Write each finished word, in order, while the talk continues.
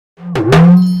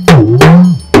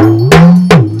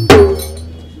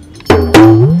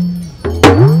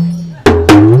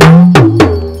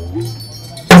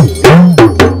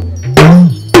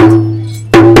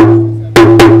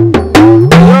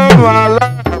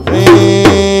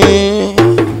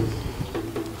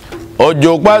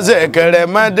òjò pàṣẹ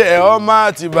kẹrẹmẹdẹ ọmọ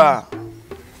Àtìbà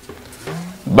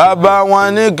bàbá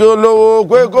wọn ní kí olówó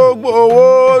pé kó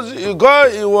gbowó síkọ́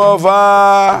Ìwọ̀fà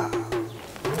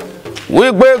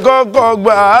wípé kọ́kọ́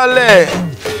gbà á lẹ̀.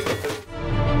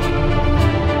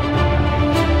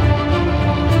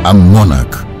 A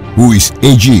monarch who is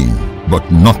aging but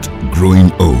not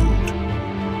growing old,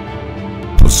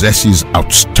 possesses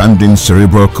outstanding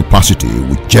cerebral capacity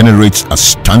which generates a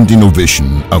standing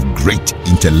ovation of great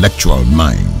intellectual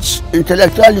minds.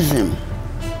 Intellectualism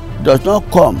does not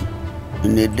come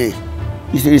in a day.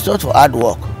 It's a result of hard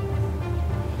work.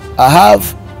 I have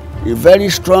a very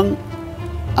strong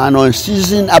and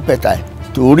unceasing appetite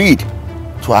to read,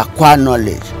 to acquire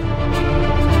knowledge.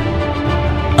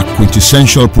 A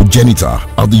quintessential progenitor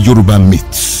of the Yoruba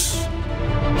myths.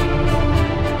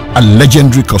 A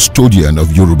legendary custodian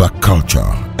of Yoruba culture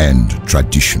and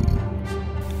tradition.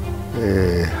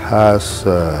 He has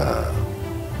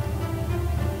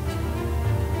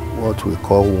what we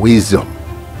call wisdom,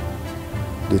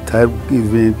 the type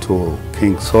given to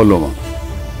King Solomon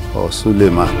or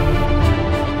Suleiman.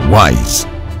 Wise,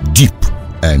 deep,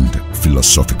 and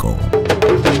philosophical.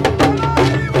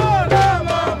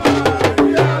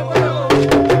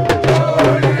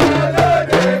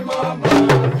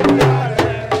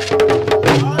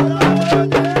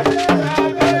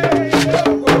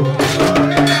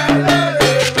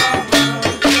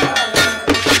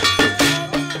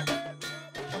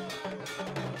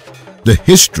 The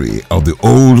history of the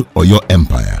old Oyo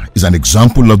Empire is an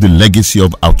example of the legacy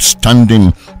of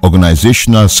outstanding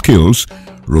organizational skills,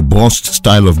 robust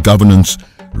style of governance,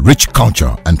 rich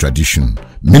culture and tradition,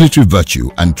 military virtue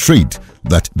and trade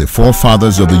that the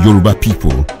forefathers of the Yoruba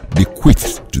people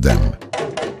bequeathed to them.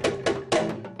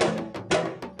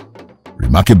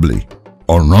 Remarkably,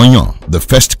 Oronyan, the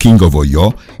first king of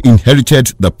Oyo,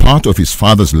 inherited the part of his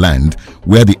father's land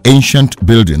where the ancient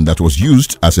building that was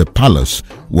used as a palace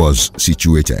was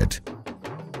situated.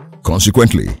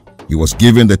 Consequently, he was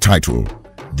given the title,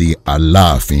 the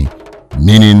Alaafin,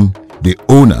 meaning the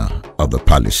owner of the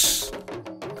palace.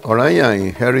 Oronyan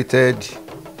inherited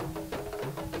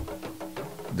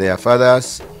their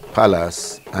father's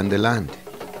palace and the land.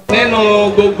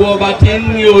 Nínú gbogbo ọba tí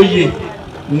ń ní oyè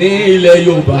ní ilẹ̀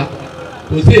Yorùbá,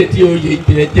 kò sí ètí oyè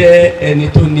jẹ́ ẹni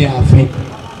tó ní ààfin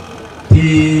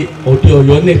tí òde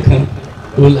Ọ̀yọ́ nìkan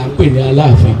ló là ń pè ní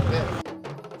Aláàfin.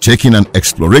 Taking an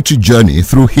exploratory journey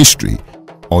through history,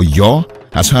 Oyo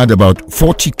has had about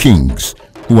 40 kings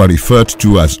who are referred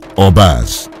to as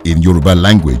Obas in Yoruba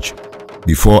language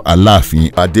before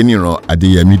Alaafin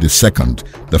Adeyemi II,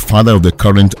 the father of the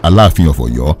current Alaafin of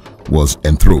Oyo, was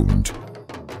enthroned.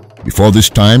 Before this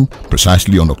time,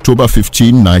 precisely on October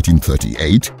 15,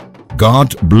 1938,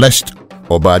 God blessed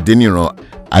Oba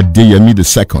Adeyemi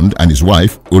II and his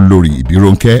wife Olori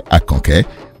Ibironke Akanke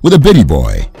with a baby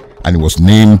boy, and he was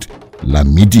named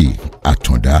Lamidi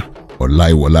Atonda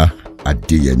Olaiwola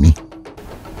Adeyemi.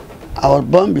 I was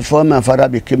born before my father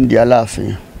became the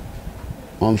Alaafin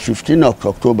on 15th of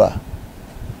October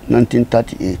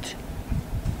 1938.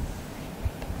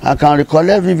 I can recall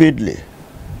vividly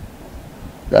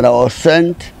that I was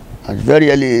sent at a very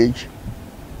early age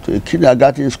to a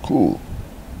kindergarten school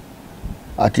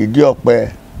at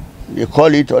Idiokpe. They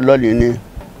call it Ololini.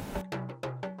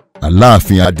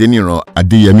 Alaafin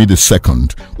Adeyemi II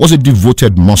was a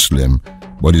devoted Muslim,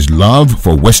 but his love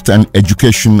for Western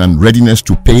education and readiness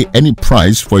to pay any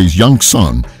price for his young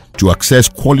son to access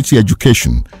quality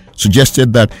education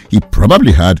suggested that he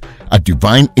probably had a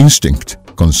divine instinct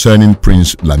concerning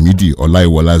Prince Lamidi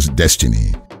Olaiwola's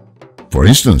destiny. For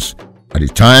instance, at a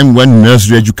time when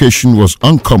nursery education was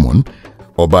uncommon,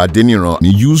 Oba Adeniran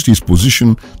used his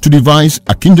position to devise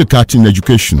a kindergarten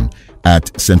education at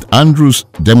St. Andrew's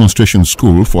Demonstration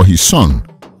School for his son,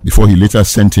 before he later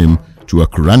sent him to a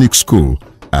Quranic school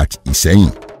at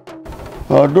Iseyin.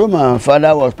 Although my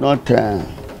father was not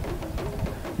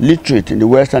literate in the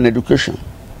Western education,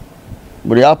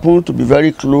 but he happened to be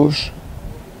very close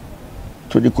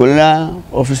to the colonial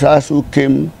officers who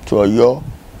came to Oyo,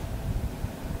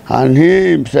 and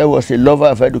he himself was a lover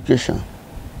of education,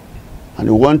 and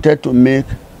he wanted to make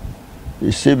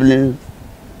his siblings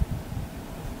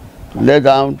to let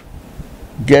them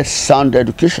get sound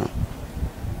education.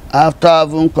 After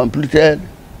having completed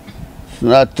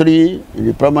Standard 3 in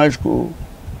the primary school,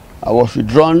 I was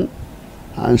withdrawn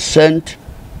and sent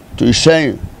to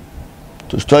Iseyin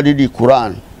to study the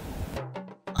Quran.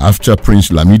 After Prince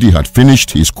Lamidi had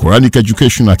finished his Quranic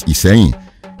education at Iseyin,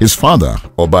 his father,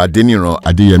 Oba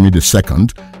Adeyemi II,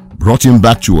 brought him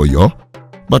back to Oyo,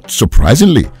 but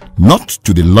surprisingly, not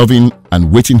to the loving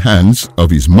and waiting hands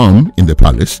of his mom in the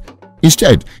palace,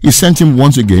 Instead, he sent him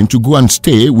once again to go and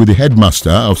stay with the headmaster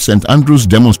of St. Andrew's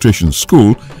Demonstration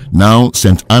School, now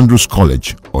St. Andrew's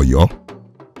College, Oyo.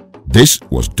 This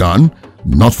was done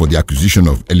not for the acquisition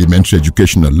of elementary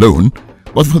education alone,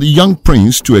 but for the young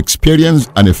prince to experience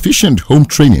an efficient home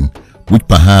training which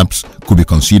perhaps could be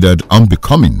considered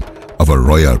unbecoming of a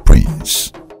royal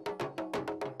prince.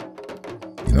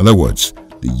 In other words,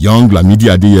 the young Lamidi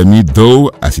Adeyemi, though,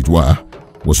 as it were,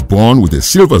 was born with a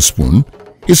silver spoon,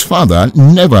 his father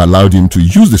never allowed him to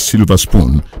use the silver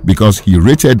spoon because he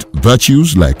rated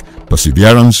virtues like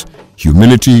perseverance,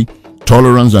 humility,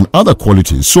 tolerance and other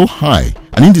qualities so high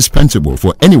and indispensable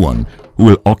for anyone who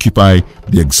will occupy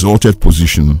the exalted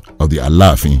position of the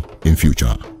Alaafin in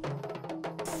future.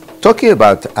 Talking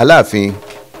about Alaafin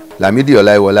Lamidi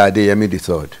Olaiwola Adeyemi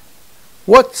III,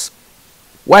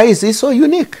 why is he so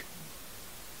unique?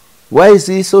 Why is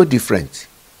he so different?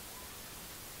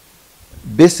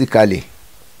 Basically,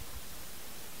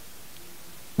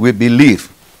 we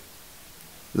believe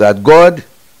that God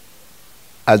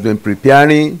has been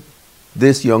preparing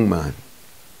this young man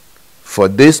for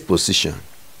this position,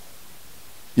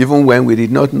 even when we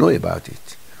did not know about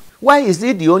it. Why is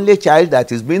he the only child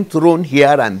that is being thrown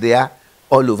here and there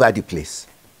all over the place?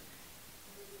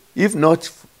 If not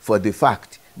for the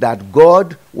fact that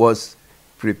God was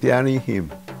preparing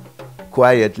him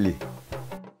quietly.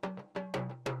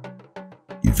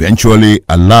 Eventually,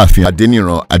 Alaafin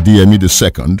Adeyemi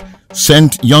II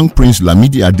sent young Prince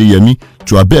Lamidi Adeyemi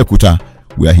to Abeokuta,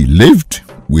 where he lived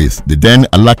with the then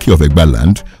Alaafin of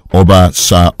Egbaland, Oba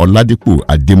Sir Oladipo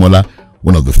Ademola,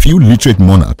 one of the few literate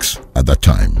monarchs at that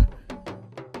time.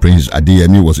 Prince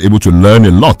Adeyemi was able to learn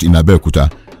a lot in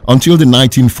Abeokuta until the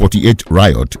 1948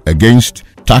 riot against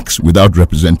tax without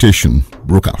representation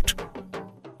broke out.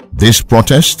 This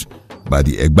protest by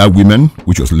the Egba women,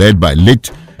 which was led by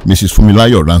late Mrs.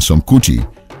 Fumilayo Ransom Kuti,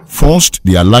 forced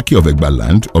the Alaafin of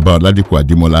Egbaland, Oba Oladipo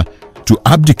Ademola, to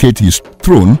abdicate his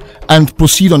throne and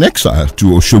proceed on exile to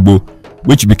Osogbo,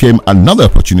 which became another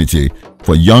opportunity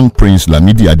for young Prince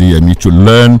Lamidi Adeyemi to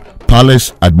learn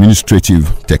palace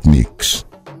administrative techniques.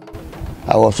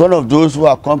 I was one of those who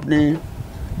accompanied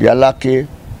the Alaafin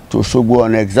to Osogbo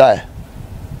on exile.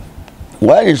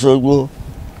 While in Osogbo,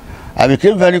 I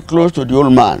became very close to the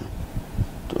old man,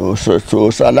 to Sir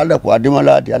Oladipo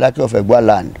Ademola, the Alaafin of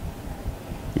Egbaland.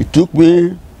 He took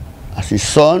me as his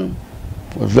son,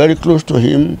 was very close to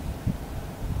him.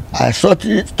 I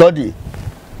studied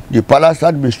the palace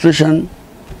administration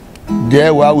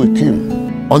there while with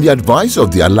him. On the advice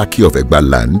of the Alaafin of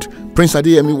Egbaland, Prince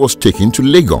Adeyemi was taken to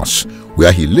Lagos,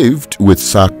 where he lived with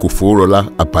Sir Koforola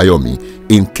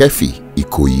Abayomi in Kefi,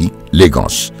 Ikoyi,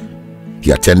 Lagos.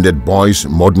 He attended Boys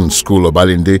Modern School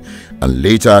Obalende and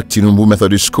later Tinubu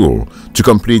Methodist School to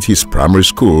complete his primary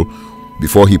school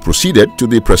before he proceeded to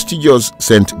the prestigious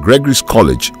St. Gregory's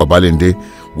College Obalende,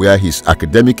 where his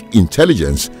academic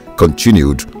intelligence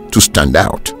continued to stand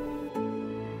out.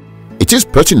 It is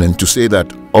pertinent to say that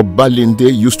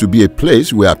Obalende used to be a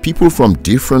place where people from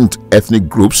different ethnic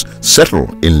groups settle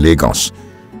in Lagos.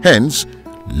 Hence,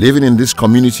 living in this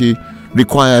community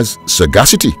requires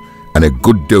sagacity and a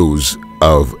good dose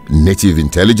of native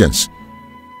intelligence.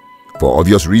 For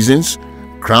obvious reasons,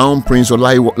 Crown Prince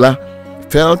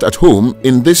Olaiwola felt at home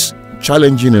in this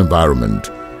challenging environment.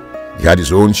 He had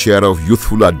his own share of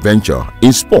youthful adventure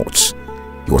in sports.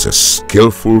 He was a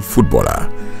skillful footballer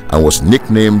and was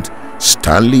nicknamed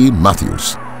Stanley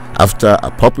Matthews after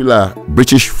a popular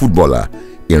British footballer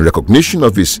in recognition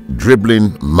of his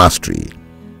dribbling mastery.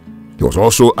 He was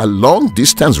also a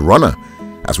long-distance runner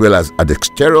as well as a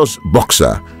dexterous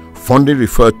boxer, fondly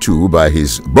referred to by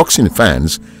his boxing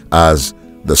fans as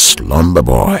the Slumber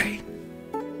Boy.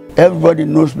 Everybody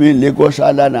knows me in Lagos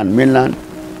Island and mainland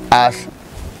as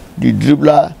the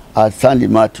dribbler at Stanley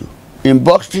Matthews. In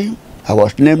boxing, I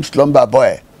was named Slumber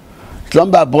Boy.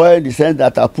 Slumber Boy in the sense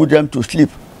that I put them to sleep.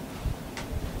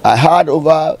 I had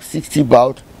over 60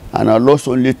 bouts and I lost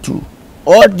only 2.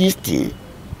 All these things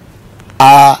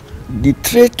are the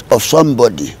trait of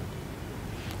somebody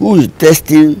who is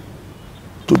destined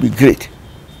to be great.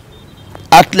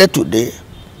 Athlete today,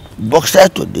 boxer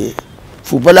today,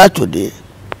 footballer today.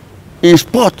 In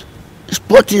sport,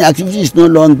 sporting activity is no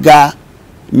longer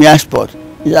mere sport.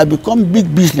 It has become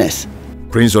big business.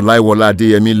 Prince Olaiwola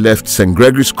Adeyemi left St.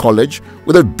 Gregory's College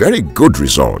with a very good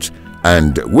result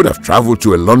and would have traveled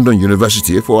to a London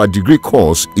university for a degree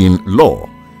course in law.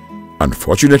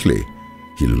 Unfortunately,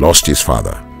 he lost his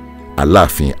father,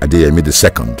 Alaafin Adeyemi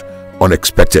II,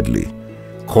 unexpectedly,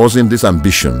 causing this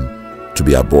ambition to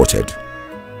be aborted.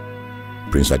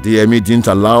 Prince Adeyemi didn't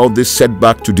allow this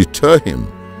setback to deter him.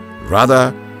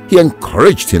 Rather, he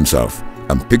encouraged himself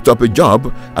and picked up a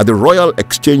job at the Royal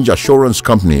Exchange Assurance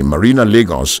Company, Marina,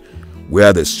 Lagos,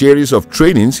 where the series of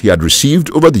trainings he had received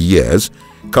over the years,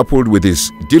 coupled with his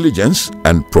diligence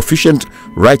and proficient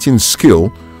writing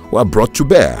skill, were brought to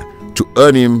bear to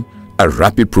earn him a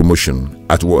rapid promotion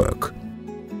at work.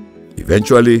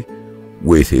 Eventually,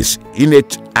 with his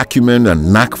innate acumen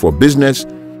and knack for business,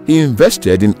 he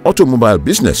invested in automobile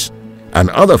business and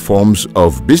other forms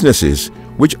of businesses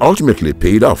which ultimately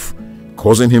paid off,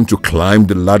 causing him to climb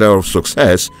the ladder of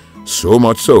success, so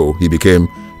much so he became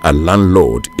a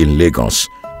landlord in Lagos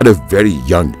at a very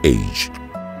young age.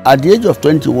 At the age of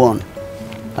 21,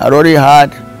 I already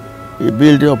had a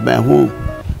building of my home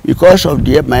because of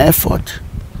my effort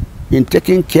in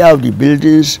taking care of the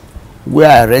buildings where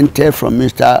I rented from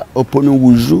Mr.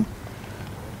 Oponuwuzu.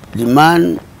 The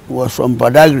man was from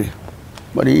Badagry,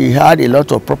 but he had a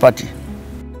lot of property.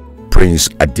 Prince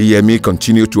Adeyemi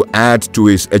continued to add to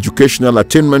his educational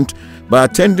attainment by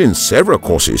attending several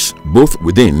courses both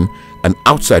within and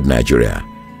outside Nigeria.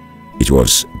 It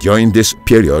was during this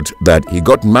period that he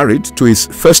got married to his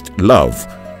first love,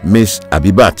 Miss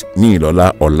Abibat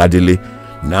Nilola Oladele,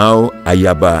 now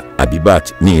Ayaba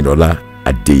Abibat Nilola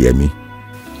Adeyemi.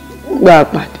 Gba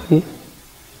pàdé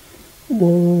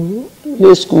mo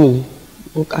lé school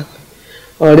mo kàwé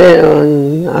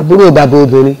ọ̀rẹ́ àbúrò bàbá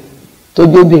obìnrin tó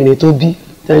jóbìnrin tó bí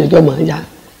tẹ́jọ́ máa yá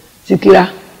Síkírà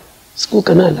school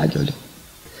kan náà lájọ lọ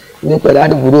ní pẹ̀lú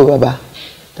àdúgbò bàbá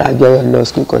tá a jọ lọ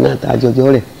school kan náà tá a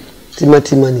jọjọ́ rẹ̀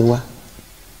tímọ́tímọ́ ni wá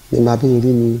ní bàbá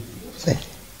rí mi fẹ́.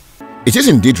 It is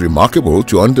indeed remarkable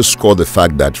to underscore the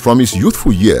fact that from his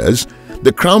youthful years,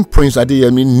 the Crown Prince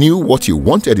Adeyemi knew what he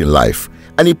wanted in life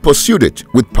and he pursued it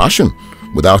with passion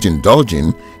without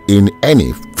indulging in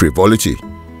any frivolity.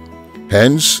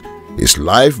 Hence, his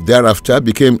life thereafter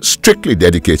became strictly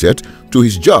dedicated to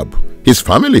his job, his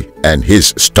family, and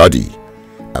his study.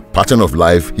 A pattern of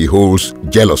life he holds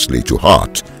jealously to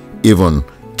heart, even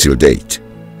till date.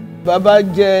 Bàbá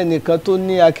jẹ́ nìkan tó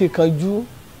ní akíkanjú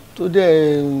tó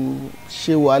dẹ̀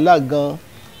ṣe wàhálà gan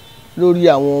lórí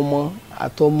àwọn ọmọ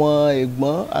àtọmọ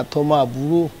ẹ̀gbọ́n àtọmọ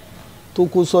àbúrò tó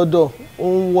kó sọ́dọ̀ ó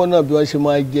ń wọ́nà bí wọ́n ṣe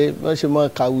máa jẹ bí wọ́n ṣe máa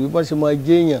kàwé bí wọ́n ṣe máa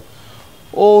jẹ èèyàn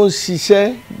ó ń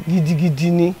ṣiṣẹ́ gidigidi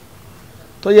ni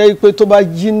tó yẹ pé tó bá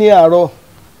jí ní àárọ̀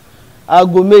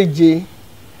aago 7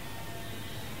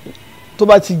 tó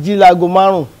bá ti jí láago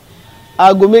 5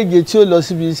 aago 7 tí ó lọ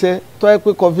síbi iṣẹ́ tó yẹ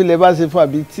pé kọfí lẹ bá ṣe fún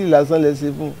àbí tíì lásán lẹ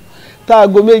ṣe fún tá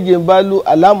aago 7 bá lù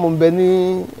àlámù ń bẹ ní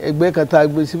ẹgbẹ́ kan tá a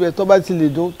gbé síbẹ̀ tó bá ti lè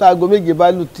dún tá aago 7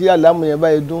 bá lù tí àlámù yẹn bá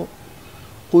yẹ dún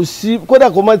kò sí kódà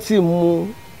kó má ti mu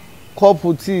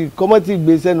kọ́ọ̀pù tíì kó má ti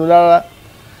gbé sẹ́nu rárá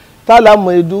tá àlámù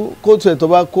yẹn dún kóòtù ẹ̀ tó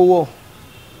bá kó wọ̀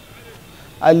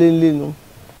alẹ́ lẹ́nu.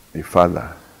 A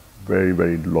father, very,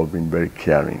 very loving, very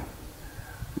caring,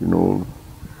 you know,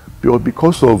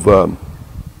 because of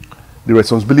the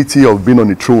responsibility of being on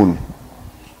the throne,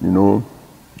 you know,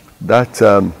 that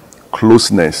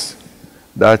closeness,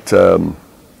 that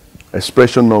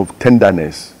expression of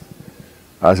tenderness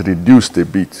has reduced a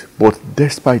bit. But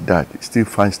despite that, he still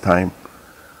finds time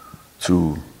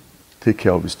to take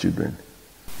care of his children.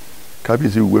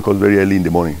 Kabiyesi will wake us very early in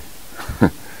the morning.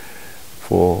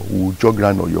 For we'll jog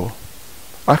around Oyo.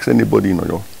 Ask anybody in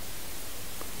Oyo.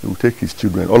 He will take his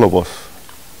children, all of us,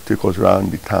 take us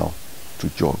around the town to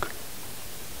jog.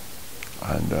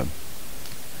 And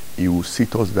he will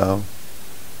sit us down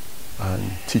and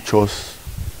teach us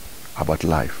about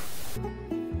life.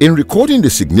 In recording the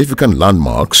significant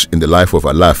landmarks in the life of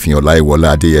Alaafin of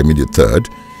Adeyemi III,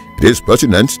 it is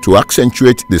pertinent to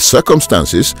accentuate the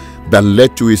circumstances that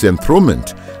led to his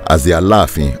enthronement as the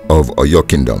Alaafin of Oyo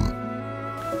Kingdom.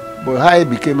 But how he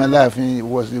became Alaafin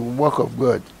was the work of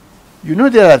God. You know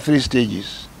there are 3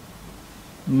 stages.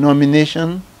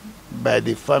 Nomination by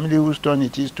the family whose turn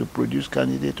it is to produce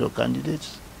candidate or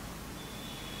candidates.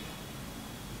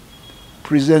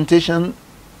 Presentation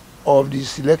of the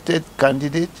selected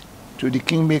candidate to the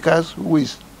kingmakers who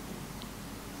is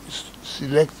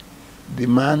select the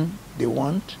man they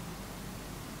want.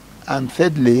 And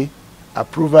thirdly,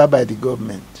 approval by the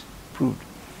government. Approved.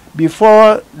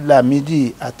 Before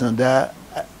Lamidi Atanda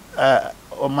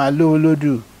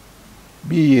Omalolodu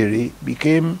Biyere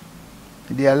became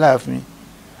the Alaafin,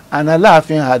 and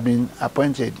Alaafin had been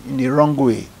appointed in the wrong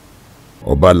way.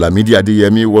 Oba Lamidi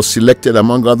Adeyemi was selected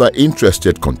among other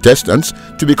interested contestants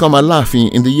to become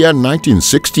Alaafin in the year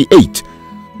 1968,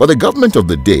 but the government of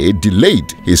the day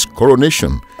delayed his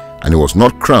coronation and he was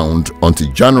not crowned until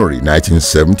January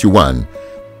 1971.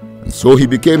 And so he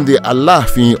became the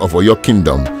Alaafin of Oyo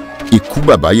Kingdom,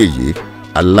 Ikubabayeye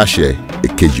Alashe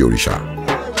Ekeji Orisha.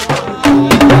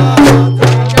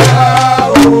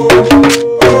 Oh,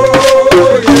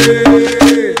 yeah.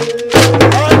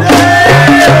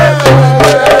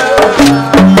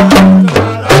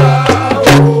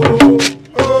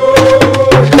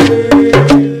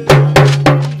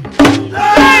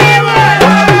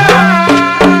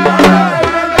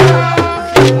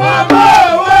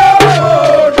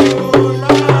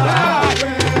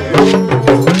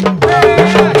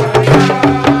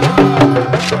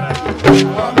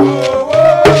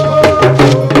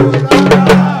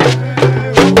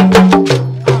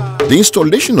 The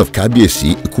installation of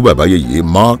Kábíyèsí Ikú Bàbá Yèyé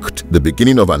marked the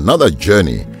beginning of another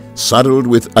journey saddled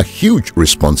with a huge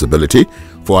responsibility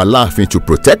for Alaafin to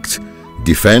protect,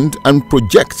 defend and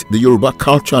project the Yoruba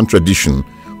culture and tradition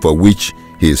for which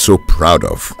he is so proud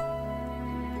of.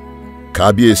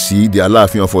 Kábíyèsí, the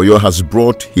Alaafin of Oyo, has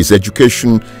brought his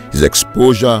education, his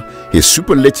exposure, his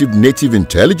superlative native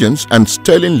intelligence and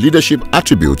sterling leadership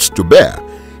attributes to bear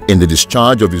in the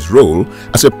discharge of his role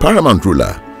as a paramount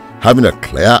ruler, having a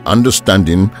clear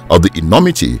understanding of the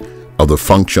enormity of the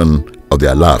function of the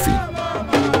Alaafin.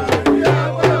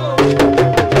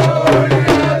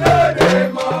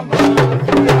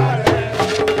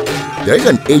 There is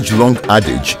an age-long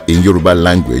adage in Yoruba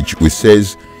language which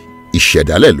says,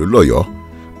 "Ìṣẹ̀dálẹ̀ ló lọ́yọ̀ọ́,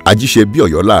 ajíṣe bí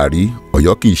Ọ̀yọ́ láàrí,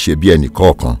 Ọ̀yọ́ kì í ṣe bí ẹnì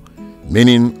kọ̀ọ̀kan,"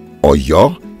 meaning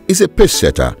Oyo is a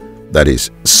pace-setter that is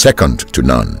second to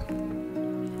none.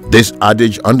 This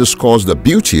adage underscores the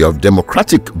beauty of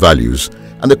democratic values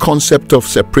and the concept of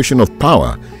separation of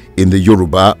power in the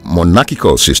Yoruba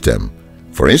monarchical system.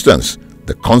 For instance,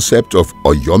 the concept of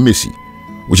Oyomesi,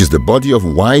 which is the body of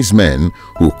wise men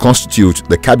who constitute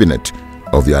the cabinet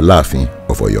of the Alaafin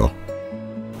of Oyo.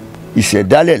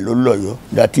 Ìṣẹ̀dálẹ̀ ló lọ́yọ̀ọ́,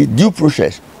 that is, due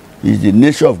process is the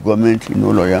nature of government in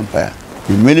Oyo Empire.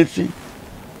 The military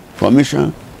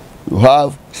commission, you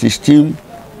have 16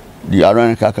 the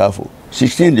Around Kakanfò,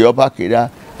 16 the upper cadre,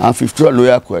 and 15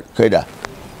 lower cadre.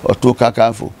 Ọ̀tún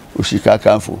Kakanfò, Òsì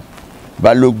Kakanfò,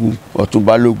 Balógun, Ọ̀tún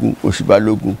Balógun, Òsì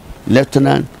Balógun,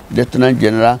 lieutenant, lieutenant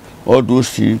general, all those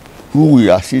three who will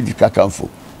assist the Kakanfò.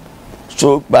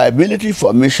 So by military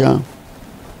formation,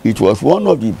 it was one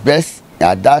of the best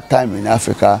at that time in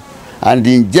Africa, and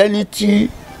the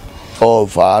ingenuity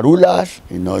of our rulers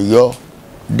in Oyo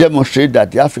demonstrate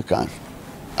that the Africans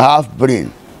have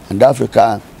brain, and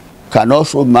Africa can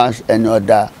also match any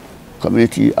other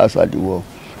community outside the world.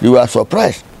 They were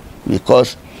surprised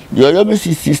because the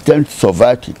Oyomesi system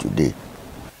survived till today.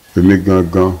 Èmi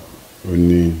gangan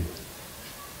oni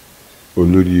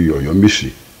olórí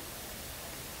Oyomesi,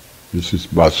 this is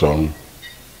Baṣọ̀run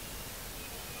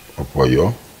of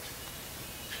Oyo.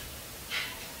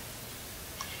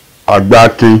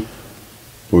 Agbákin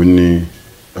oni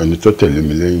ẹni tó tẹ̀lé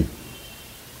mi lẹ́yìn.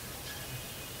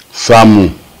 Sámù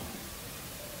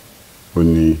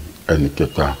oni ẹni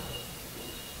kẹta.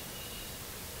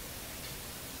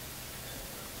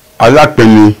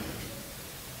 Alápẹ̀ni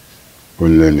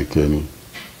oni ẹni kẹrin.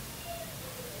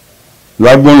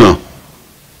 Lágbónà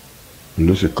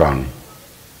ló sì karùn-ún.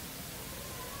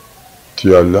 Tí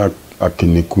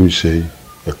Akínikú ṣe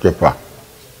ẹ̀kẹfà.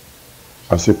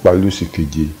 Àṣípa ló sì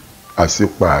keje.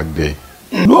 Àṣípa àgbẹ̀.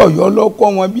 Ìlú Ọ̀yọ́ ló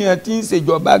kọ́ wọn bí wọ́n ti ń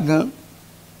ṣèjọba gan.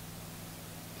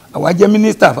 Àwa jẹ́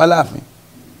mínísítà f'Aláàfin.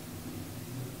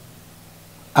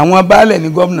 Àwọn baálẹ̀ ní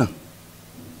gómìnà.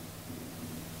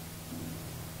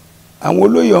 Àwọn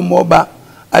olóyè ọmọ ọba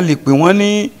a lè pè wọ́n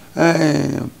ní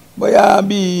bóyá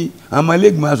bí àwọn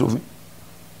ilé-ìgbìmọ̀ aṣòfin.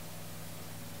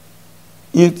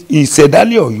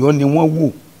 Ìṣẹ̀dálẹ̀ Ọ̀yọ́ ni wọ́n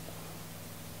wò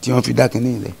tí wọ́n fi dá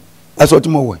kínní ilẹ̀. Aṣọ tí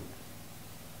mo wọ̀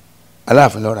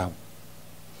Aláàfin ló rà o.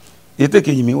 Ètè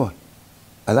kejì mi wọ̀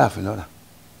Aláàfin ló rà.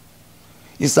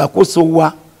 Ìṣàkóso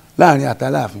wa láàrin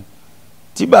àtàláàfin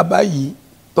tí bàbá yìí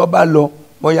tó bá lọ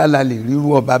bóyá la lè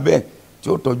ríru ọba bẹ́ẹ̀ tí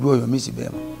ó tọ́jú Ọ̀yọ́mèsì bẹ́ẹ̀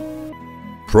mọ́.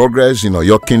 Progress in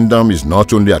Oyo Kingdom is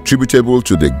not only attributable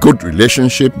to the good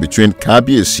relationship between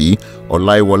Kábíyèsí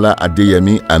Ọláìwọlá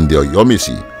Adéyẹmí and the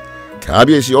Oyomesi.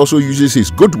 Kábíyèsí also uses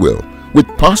his goodwill with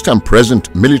past and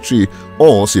present military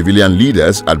or civilian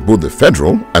leaders at both the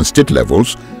federal and state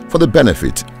levels for the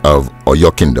benefit of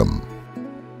Oyo Kingdom.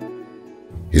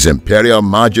 His Imperial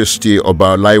Majesty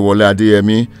Ọba Ọláìwọlá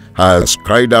Adéyẹmí has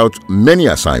carried out many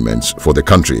assignments for the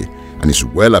country and is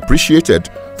well appreciated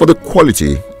for the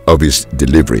quality of his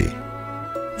delivery.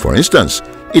 For instance,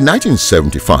 in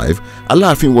 1975,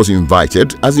 Alaafin was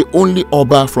invited as the only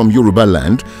Oba from Yoruba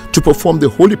land to perform the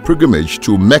holy pilgrimage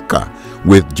to Mecca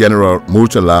with General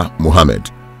Murtala Muhammad.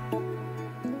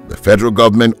 The federal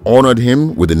government honored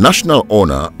him with the national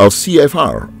honor of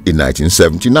CFR in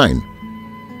 1979.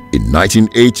 In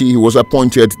 1980, he was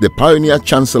appointed the pioneer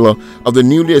chancellor of the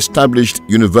newly established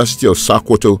University of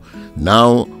Sokoto,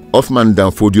 now Othman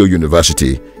Dan Fodio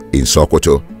University in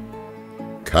Sokoto.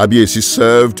 Kábíyèsí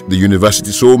served the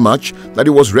university so much that he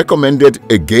was recommended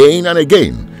again and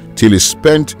again till he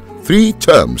spent 3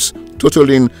 terms,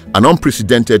 totaling an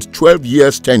unprecedented 12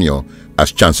 years tenure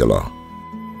as chancellor.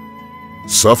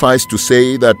 Suffice to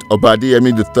say that Ọba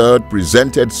Adéyẹmí III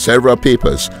presented several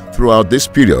papers throughout this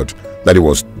period that he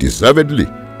was deservedly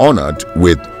honored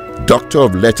with Doctor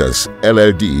of Letters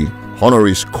LLD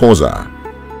honoris causa.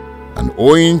 And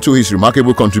owing to his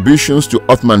remarkable contributions to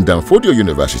Othman Dan Fodio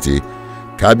University,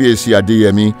 Kabiyesi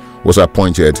Adeyemi was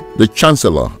appointed the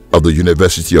Chancellor of the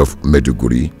University of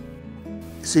Maiduguri.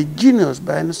 He's a genius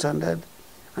by any standard,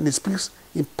 and he speaks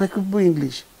impeccable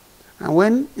English. And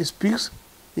when he speaks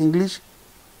English,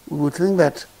 we would think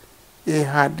that he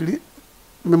had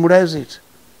memorized it.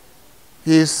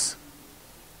 He is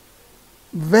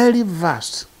very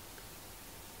vast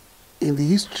in the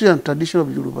history and tradition of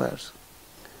Yorubas.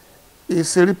 He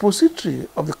is a repository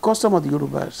of the custom of the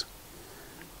Yorubas.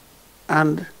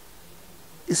 And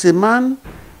is a man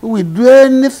who will do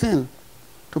anything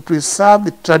to preserve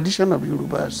the tradition of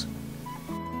Yorubas.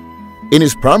 In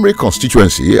his primary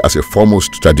constituency as a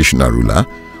foremost traditional ruler,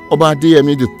 Oba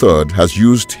Adeyemi III has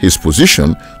used his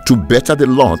position to better the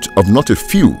lot of not a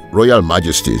few royal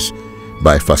majesties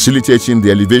by facilitating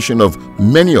the elevation of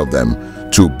many of them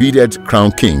to bearded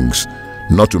crown kings,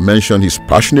 not to mention his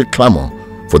passionate clamor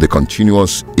for the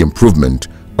continuous improvement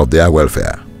of their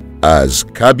welfare. As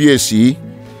Kabiyesi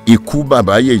Iku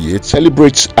Baba Yeye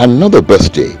celebrates another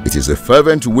birthday, it is a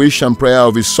fervent wish and prayer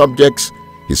of his subjects,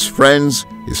 his friends,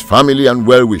 his family and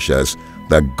well-wishers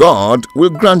that God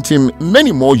will grant him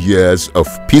many more years of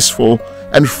peaceful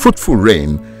and fruitful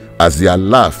reign as the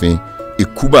Alaafin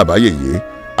Iku Baba Yeye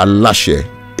Alashe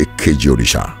Ekeji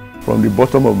Orisha. From the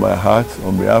bottom of my heart,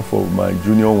 on behalf of my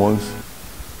junior ones,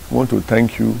 I want to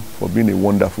thank you for being a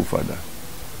wonderful father.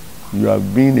 You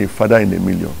have been a father in a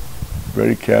million.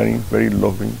 Very caring, very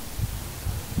loving.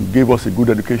 You gave us a good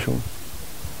education.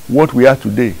 What we are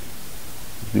today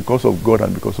is because of God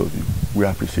and because of you. We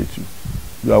appreciate you.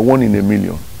 You are one in a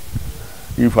million.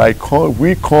 If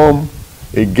we come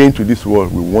again to this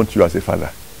world, we want you as a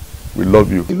father. We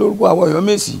love you. Lórúkọ àwọn Ọ̀yọ́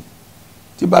Mèsì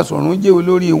tí Basọ̀run jẹ́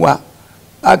olórí wa,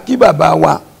 a kí bàbá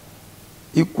wa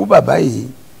Ikú bàbá yìí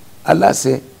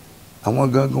aláṣẹ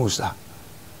àwọn gangan òòṣà,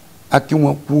 a kí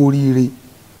wọn kú oríire.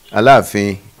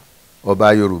 Alaafin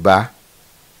Ọba Yorùbá,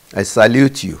 I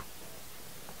salute you.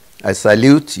 I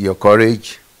salute your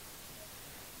courage.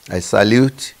 I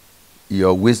salute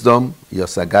your wisdom, your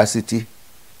sagacity.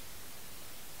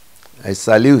 I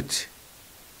salute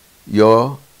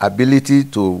your ability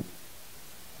to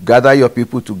gather your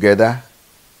people together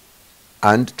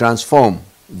and transform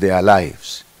their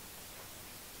lives.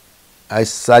 I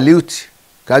salute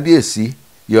Kabiyesi,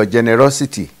 your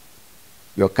generosity,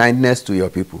 your kindness to your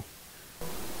people.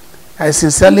 I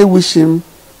sincerely wish him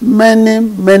many,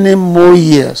 many more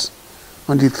years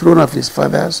on the throne of his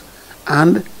fathers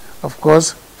and, of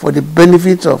course, for the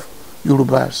benefit of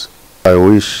Yorubas. I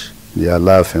wish the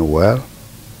Alaafin well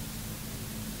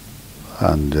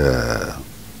and a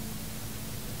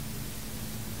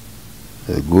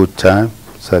good time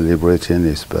celebrating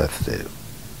his birthday.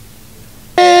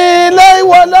 Ilé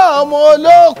ìwọlá ọmọ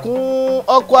olókun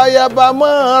ọkọ̀ ayaba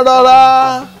mọ́ rọra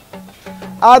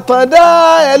àtàndá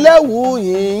ẹlẹ́wù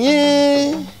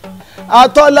yìnyín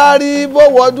àtọ́lárí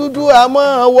bówọ dúdú àmọ́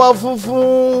wọ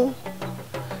funfun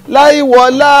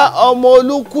láìwọlá ọmọ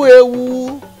olúkú ewu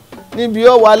níbi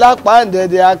ó wà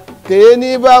lápàǹdẹ̀dẹ̀ àké ní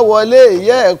bá wọlé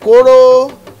ìyẹ́ ẹ̀kóró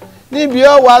níbi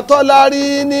ó wà tọ́lárí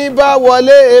ní bá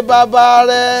wọlé bàbá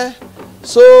rẹ̀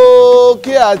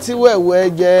sókè àti wẹ̀wẹ̀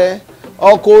jẹ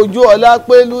ọkọ̀ ojú ọlá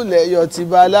pẹ̀lú lẹ́yọ̀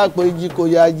tìbà alápèjì kò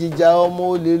yá jíjà ọmọ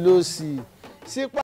olè lọ́sì.